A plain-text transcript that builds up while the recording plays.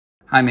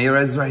Hi, Meir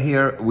Ezra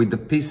here with the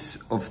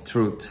piece of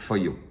truth for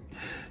you.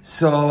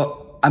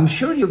 So I'm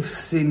sure you've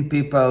seen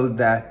people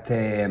that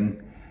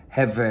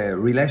have a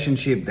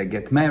relationship, they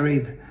get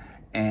married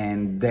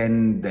and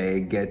then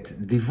they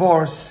get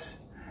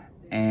divorced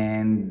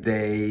and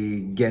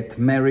they get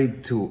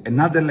married to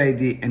another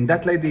lady, and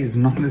that lady is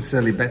not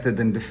necessarily better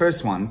than the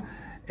first one,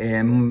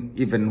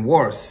 even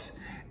worse.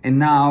 And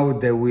now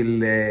they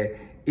will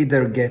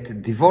either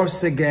get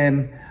divorced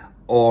again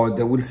or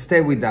they will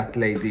stay with that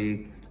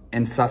lady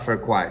and suffer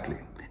quietly.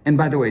 And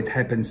by the way, it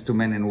happens to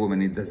men and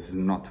women. It does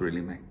not really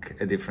make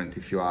a difference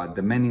if you are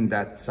the man in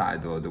that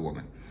side or the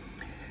woman.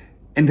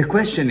 And the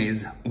question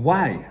is,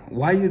 why?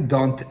 Why you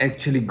don't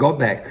actually go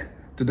back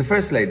to the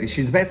first lady?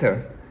 She's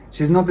better.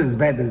 She's not as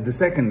bad as the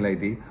second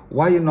lady.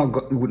 Why you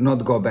would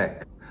not go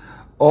back?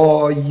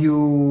 Or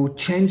you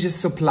change a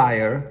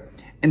supplier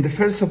and the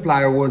first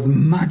supplier was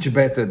much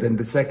better than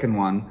the second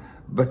one,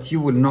 but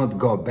you will not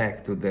go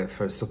back to the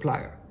first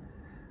supplier.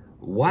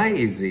 Why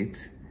is it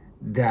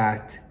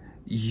that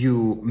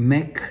you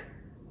make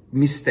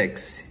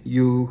mistakes,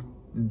 you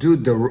do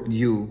the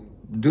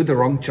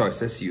wrong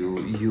choices,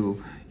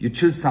 you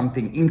choose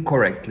something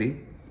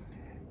incorrectly,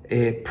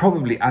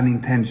 probably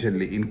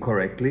unintentionally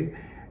incorrectly,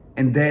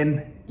 and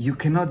then you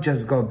cannot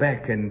just go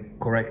back and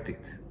correct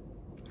it?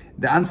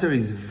 The answer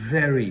is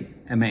very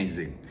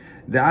amazing.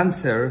 The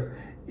answer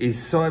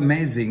is so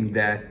amazing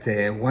that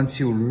once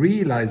you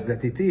realize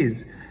that it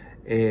is,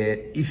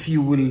 if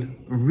you will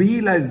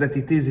realize that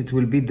it is, it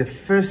will be the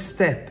first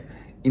step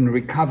in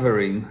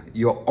recovering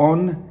your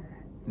own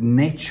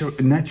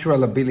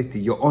natural ability,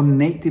 your own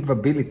native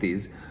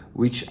abilities,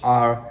 which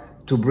are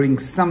to bring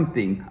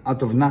something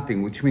out of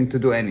nothing, which means to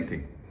do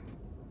anything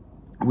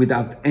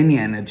without any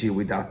energy,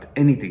 without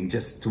anything,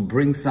 just to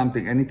bring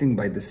something, anything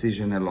by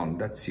decision alone.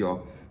 That's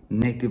your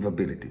native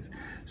abilities.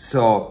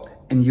 So,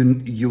 and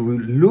you will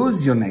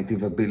lose your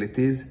native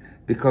abilities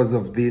because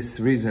of this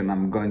reason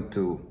I'm going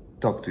to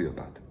talk to you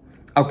about.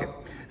 Okay,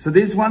 so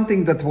there's one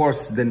thing that's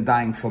worse than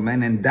dying for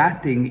men, and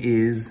that thing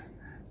is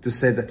to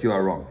say that you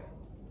are wrong.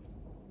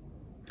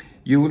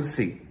 You will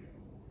see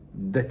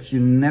that you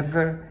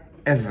never,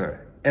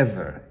 ever,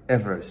 ever,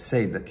 ever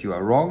say that you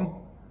are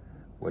wrong.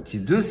 What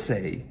you do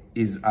say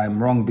is,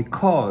 I'm wrong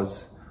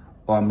because,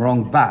 or I'm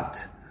wrong but,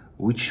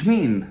 which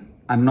means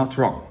I'm not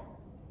wrong.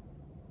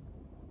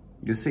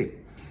 You see?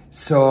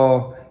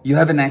 So you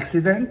have an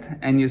accident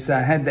and you say,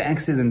 I had the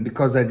accident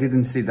because I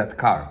didn't see that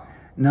car.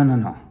 No, no,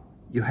 no.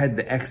 You had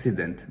the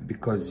accident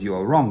because you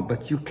are wrong,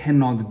 but you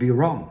cannot be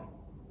wrong.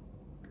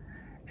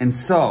 And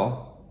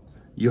so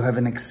you have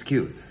an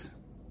excuse.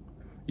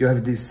 You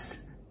have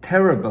this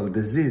terrible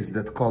disease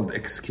that's called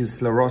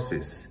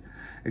excuse-lerosis.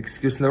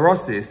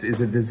 Excuse-lerosis is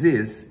a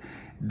disease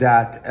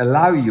that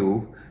allows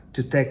you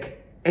to take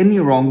any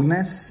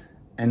wrongness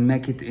and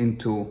make it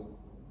into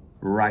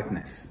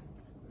rightness.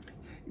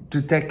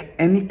 To take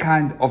any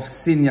kind of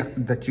sin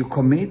that you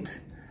commit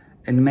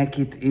and make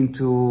it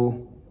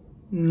into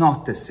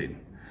not a sin.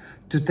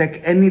 To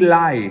take any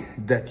lie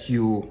that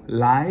you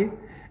lie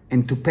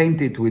and to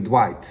paint it with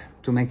white,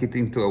 to make it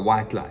into a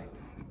white lie.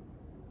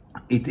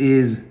 It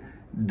is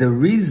the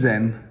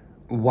reason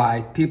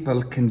why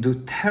people can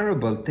do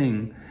terrible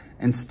things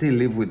and still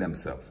live with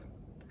themselves.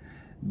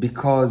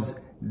 Because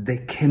they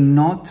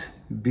cannot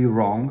be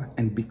wrong,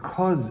 and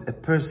because a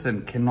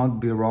person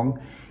cannot be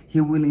wrong, he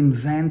will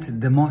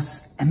invent the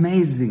most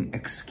amazing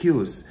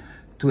excuse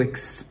to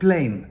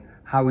explain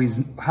how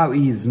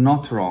he is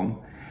not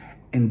wrong.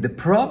 And the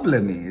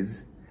problem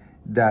is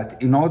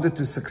that in order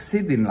to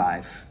succeed in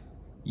life,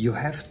 you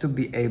have to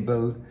be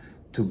able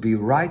to be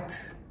right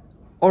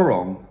or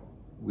wrong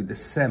with the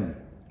same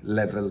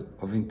level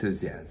of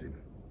enthusiasm.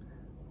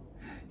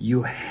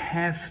 You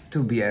have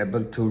to be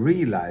able to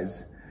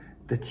realize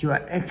that you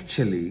are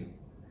actually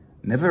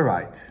never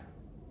right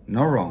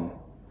nor wrong.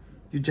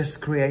 You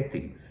just create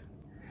things.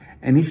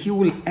 And if you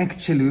will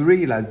actually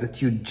realize that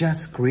you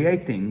just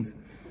create things,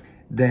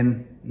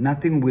 then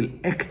nothing will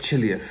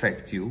actually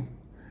affect you,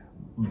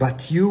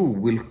 but you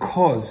will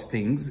cause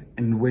things.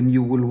 And when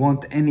you will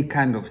want any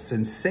kind of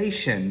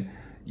sensation,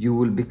 you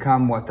will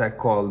become what I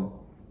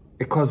call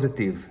a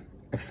causative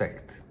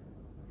effect.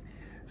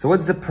 So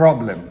what's the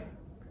problem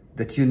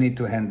that you need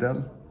to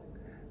handle?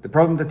 The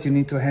problem that you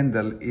need to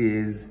handle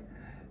is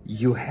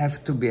you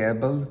have to be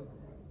able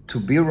to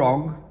be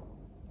wrong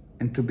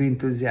and to be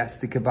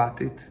enthusiastic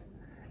about it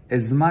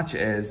as much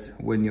as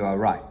when you are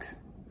right.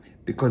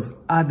 Because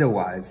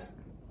otherwise,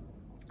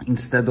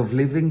 instead of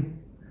living,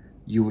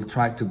 you will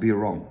try to be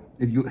wrong.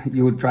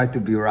 You will try to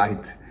be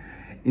right.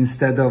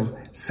 Instead of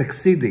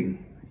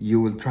succeeding,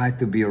 you will try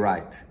to be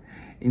right.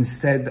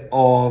 Instead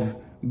of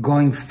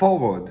going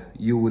forward,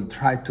 you will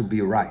try to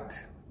be right.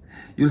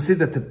 You'll see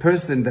that the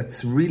person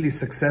that's really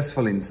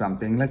successful in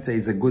something, let's say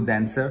is a good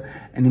dancer,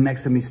 and he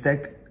makes a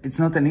mistake, it's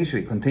not an issue,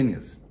 he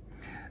continues.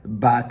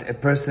 But a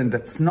person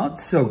that's not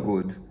so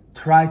good,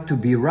 try to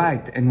be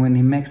right, and when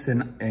he makes a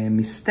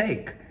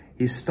mistake,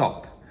 he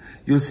stops.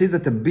 You'll see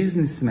that a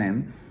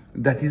businessman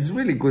that is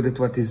really good at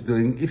what he's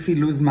doing, if he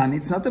loses money,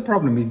 it's not a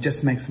problem, he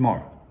just makes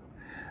more.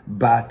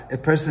 But a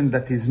person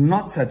that is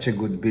not such a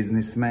good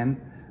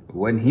businessman,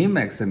 when he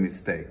makes a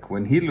mistake,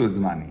 when he loses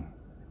money,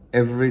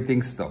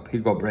 everything stops. He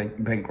go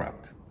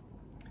bankrupt.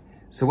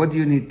 So what do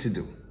you need to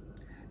do?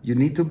 You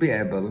need to be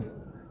able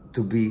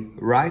to be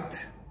right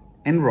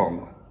and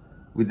wrong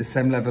with the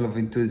same level of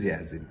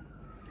enthusiasm.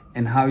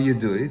 And how you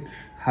do it,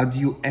 how do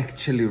you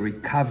actually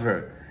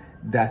recover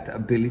that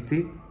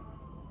ability?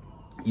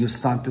 You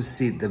start to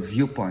see the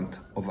viewpoint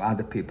of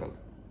other people.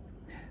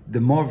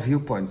 The more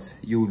viewpoints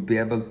you will be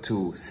able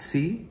to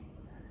see,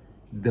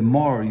 the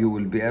more you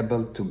will be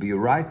able to be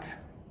right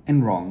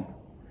and wrong.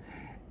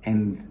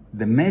 And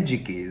the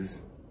magic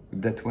is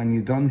that when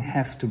you don't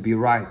have to be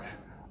right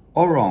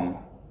or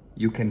wrong,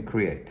 you can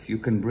create. You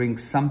can bring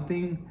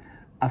something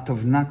out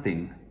of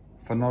nothing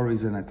for no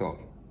reason at all.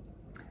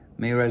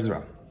 Meir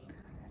Ezra,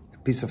 a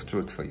piece of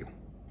truth for you.